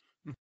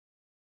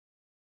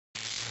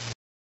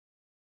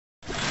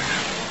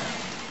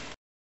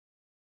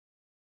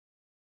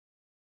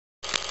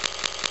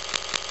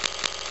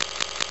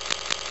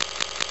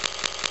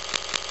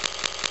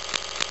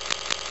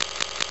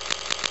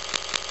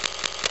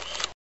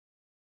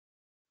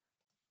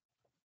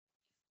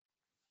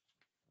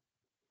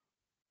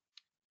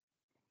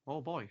 Oh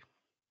boy.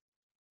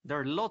 There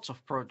are lots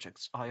of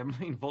projects I am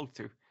involved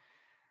to.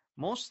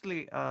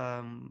 Mostly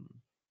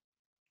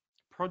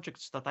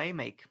projects that I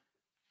make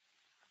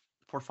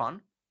for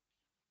fun,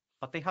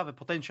 but they have a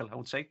potential, I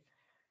would say.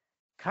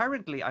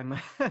 Currently,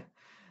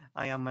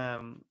 I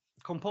am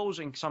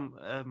composing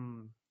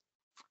some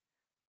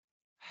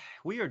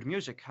weird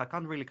music. I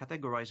can't really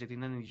categorize it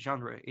in any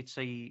genre. It's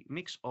a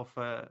mix of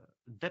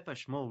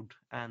Depeche Mode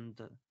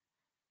and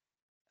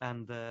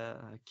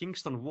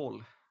Kingston Wall.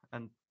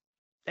 And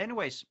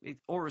anyways,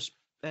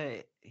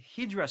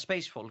 Hydra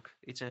Space Folk.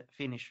 It's a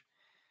Finnish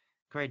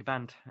great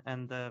band,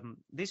 and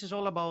this is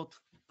all about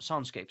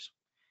soundscapes.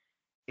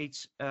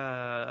 It's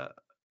a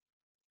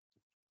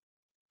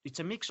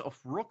mix of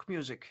rock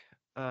music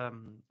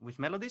with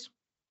melodies,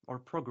 or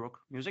prog rock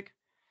music,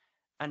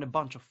 and a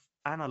bunch of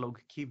analog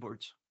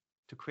keyboards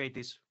to create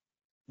this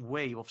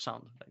wave of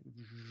sound.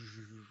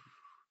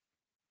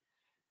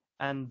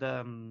 And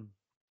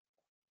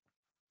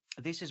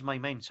this is my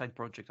main side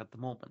project at the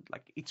moment.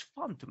 Like, it's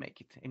fun to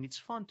make it, and it's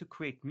fun to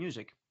create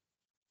music,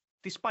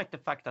 despite the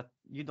fact that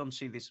you don't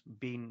see this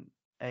being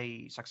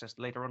a success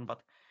later on.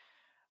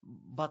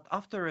 But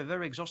after a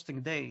very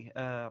exhausting day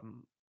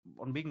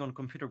on being on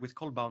computer with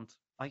Coldbound,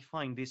 I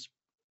find this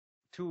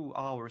 2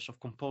 hours of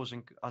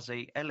composing as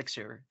a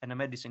elixir and a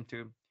medicine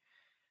to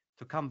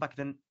come back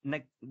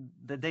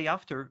the day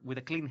after with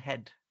a clean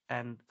head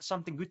and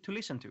something good to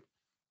listen to.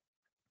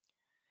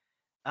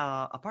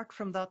 Apart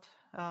from that,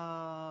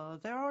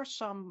 there are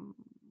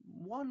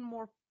one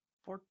more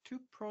or two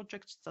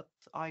projects that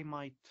I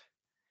might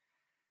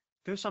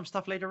do some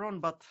stuff later on,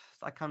 but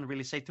I can't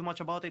really say too much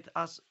about it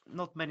as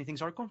not many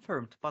things are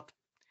confirmed. But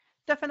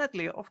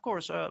definitely, of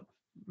course,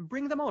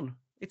 bring them on.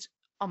 It's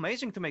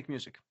amazing to make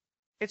music.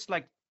 It's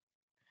like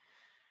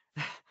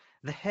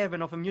the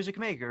heaven of a music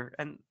maker,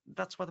 and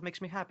that's what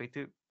makes me happy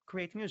to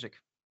create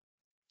music,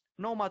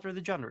 no matter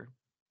the genre.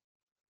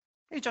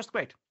 It's just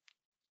great.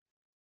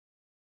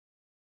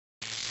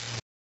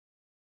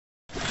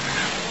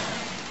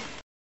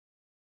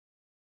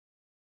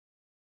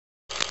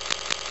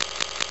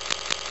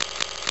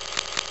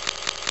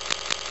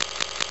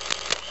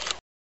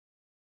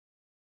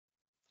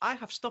 I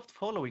have stopped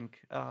following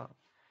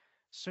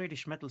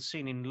Swedish metal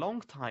scene in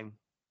long time.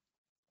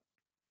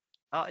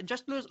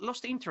 Just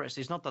lost interest.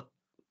 It's not that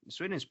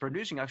Sweden is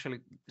producing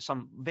actually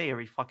some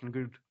very fucking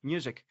good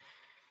music,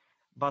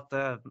 but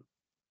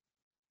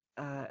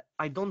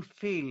I don't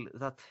feel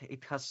that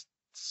it has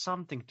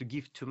something to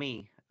give to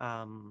me.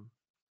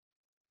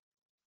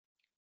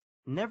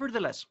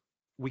 Nevertheless,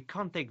 we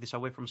can't take this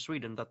away from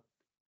Sweden that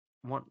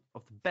one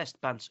of the best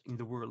bands in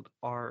the world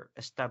are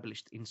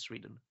established in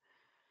Sweden.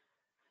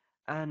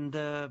 And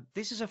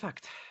this is a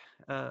fact.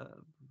 The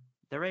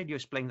radio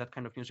is playing that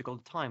kind of music all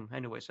the time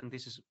anyways, and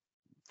this is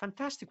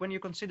fantastic when you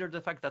consider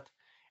the fact that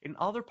in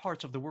other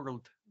parts of the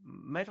world,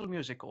 metal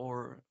music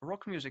or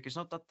rock music is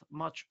not that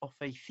much of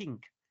a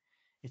thing.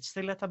 It's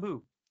still a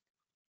taboo.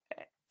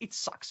 It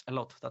sucks a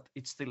lot that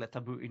it's still a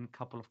taboo in a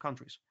couple of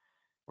countries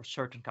or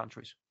certain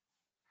countries.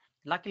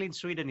 Luckily in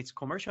Sweden, it's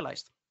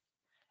commercialized.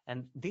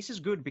 And this is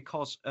good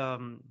because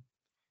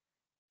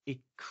it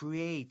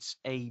creates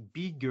a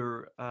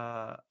bigger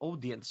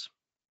audience.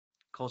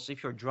 Because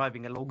if you're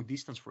driving a long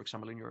distance, for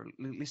example, and you're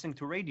listening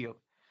to radio,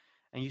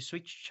 and you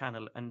switch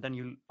channel, and then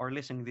you are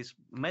listening this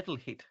metal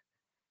hit,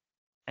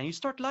 and you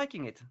start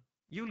liking it,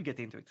 you'll get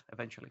into it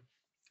eventually.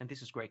 And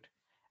this is great.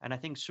 And I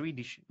think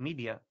Swedish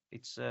media,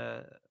 it's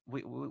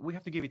we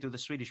have to give it to the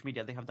Swedish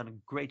media. They have done a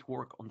great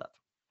work on that.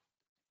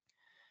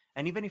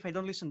 And even if I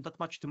don't listen that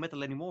much to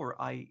metal anymore,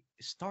 I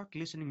start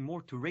listening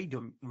more to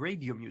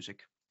radio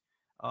music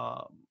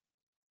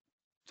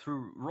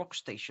through rock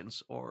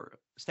stations or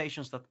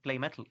stations that play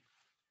metal.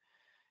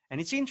 And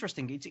it's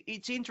interesting.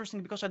 It's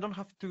interesting because I don't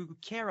have to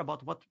care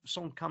about what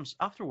song comes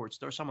afterwards.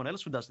 There's someone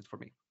else who does it for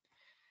me.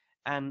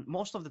 And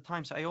most of the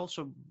times I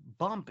also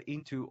bump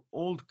into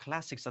old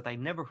classics that I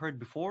never heard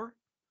before.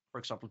 For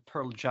example,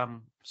 Pearl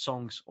Jam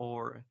songs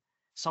or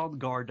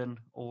Soundgarden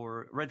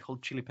or Red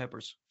Hot Chili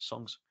Peppers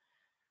songs.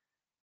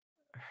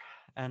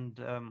 And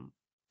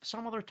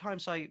some other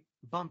times I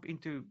bump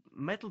into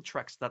metal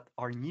tracks that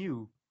are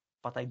new,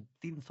 but I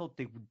didn't thought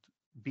they would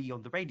be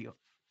on the radio.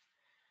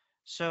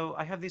 So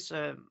I have this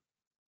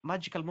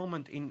magical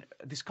moment in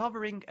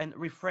discovering and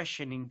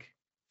refreshing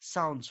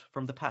sounds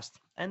from the past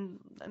and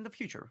the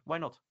future. Why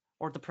not?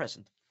 Or the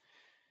present.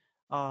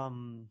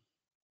 But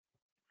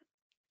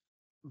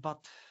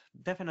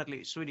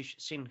definitely Swedish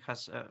scene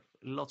has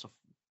lots of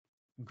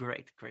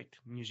great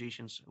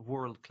musicians,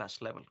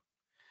 world-class level.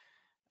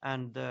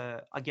 And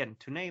again,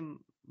 to name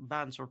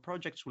bands or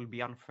projects will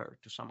be unfair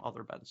to some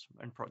other bands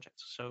and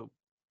projects. So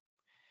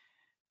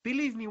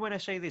believe me when I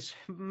say this,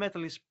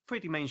 metal is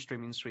pretty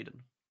mainstream in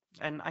Sweden,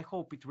 and I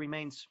hope it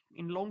remains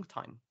in long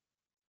time.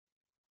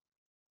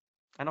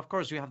 And of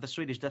course, you have the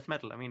Swedish death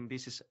metal. I mean,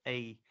 this is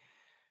a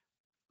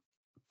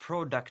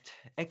product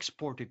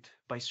exported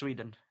by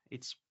Sweden.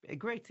 It's a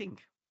great thing.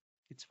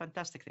 It's a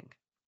fantastic thing.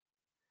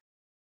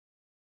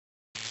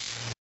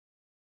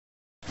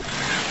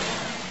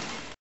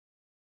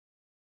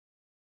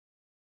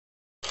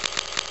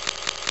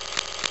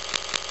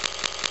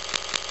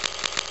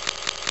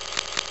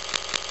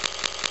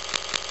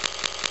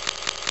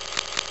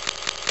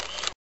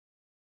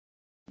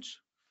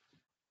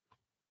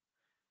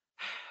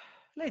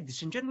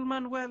 Ladies and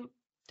gentlemen, well,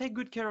 take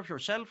good care of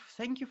yourself.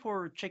 Thank you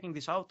for checking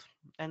this out,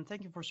 and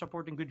thank you for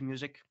supporting good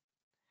music.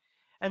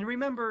 And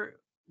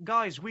remember,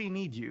 guys, we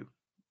need you.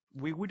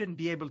 We wouldn't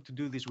be able to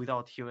do this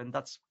without you, and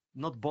that's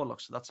not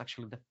bollocks, that's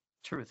actually the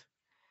truth.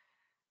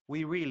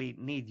 We really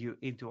need you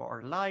into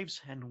our lives,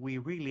 and we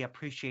really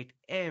appreciate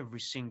every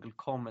single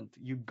comment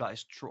you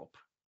guys drop.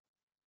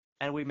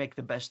 And we make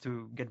the best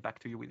to get back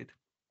to you with it.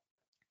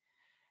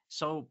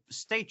 So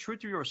stay true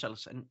to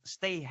yourselves and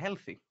stay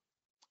healthy.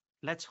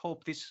 Let's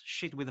hope this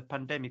shit with the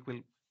pandemic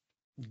will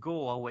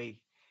go away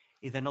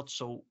in the not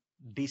so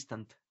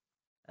distant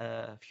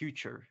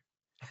future.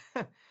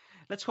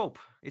 Let's hope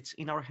it's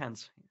in our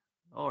hands,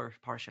 or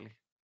partially.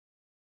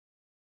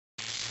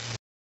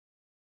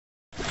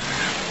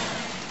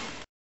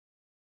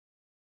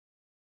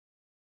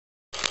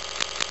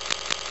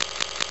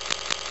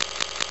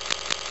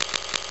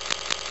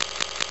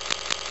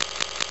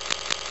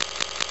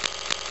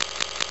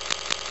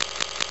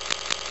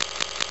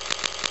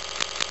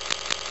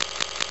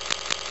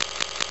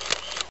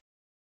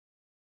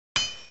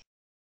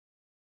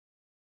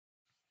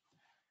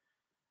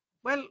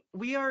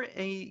 we are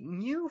a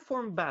new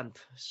form band,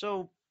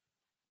 so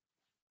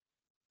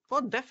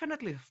well,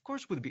 definitely, of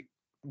course, would be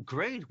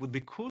great, would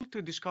be cool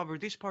to discover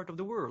this part of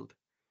the world.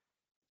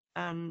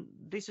 And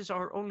this is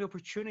our only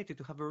opportunity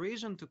to have a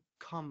reason to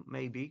come,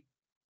 maybe.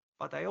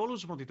 But I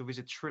always wanted to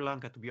visit Sri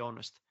Lanka, to be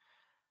honest.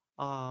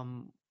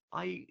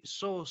 I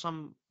saw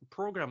some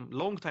program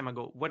long time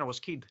ago when I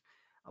was kid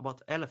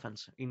about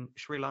elephants in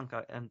Sri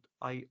Lanka, and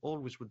I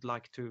always would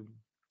like to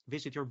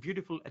visit your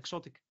beautiful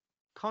exotic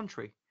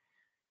country.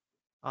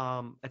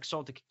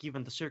 Exotic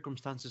given the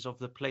circumstances of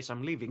the place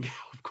I'm living,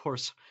 of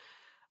course.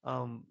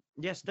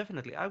 Yes,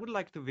 definitely. I would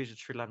like to visit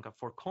Sri Lanka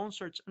for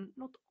concerts and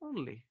not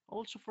only,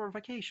 also for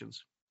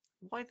vacations.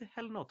 Why the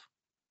hell not?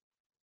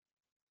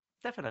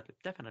 Definitely,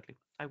 definitely.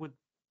 I would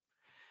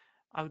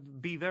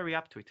be very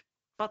up to it.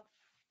 But,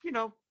 you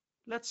know,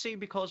 let's see,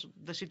 because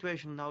the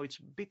situation now it's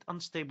a bit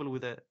unstable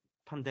with the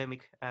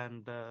pandemic,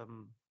 and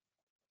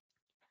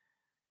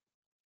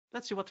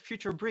let's see what the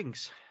future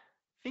brings.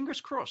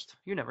 Fingers crossed.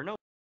 You never know.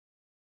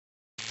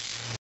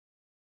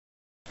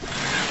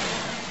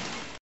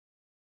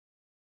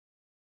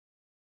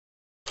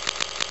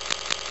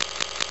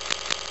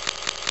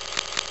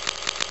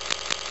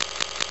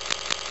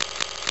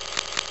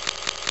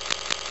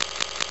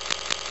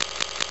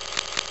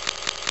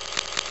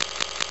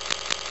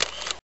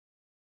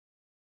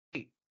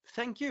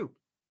 Thank you.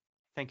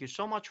 Thank you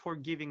so much for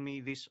giving me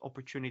this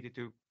opportunity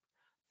to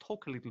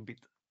talk a little bit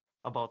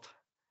about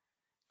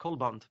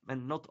Coldbound,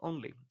 and not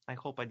only. I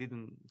hope I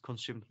didn't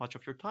consume much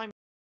of your time.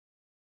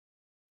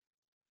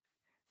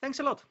 Thanks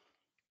a lot.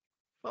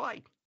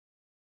 Bye-bye.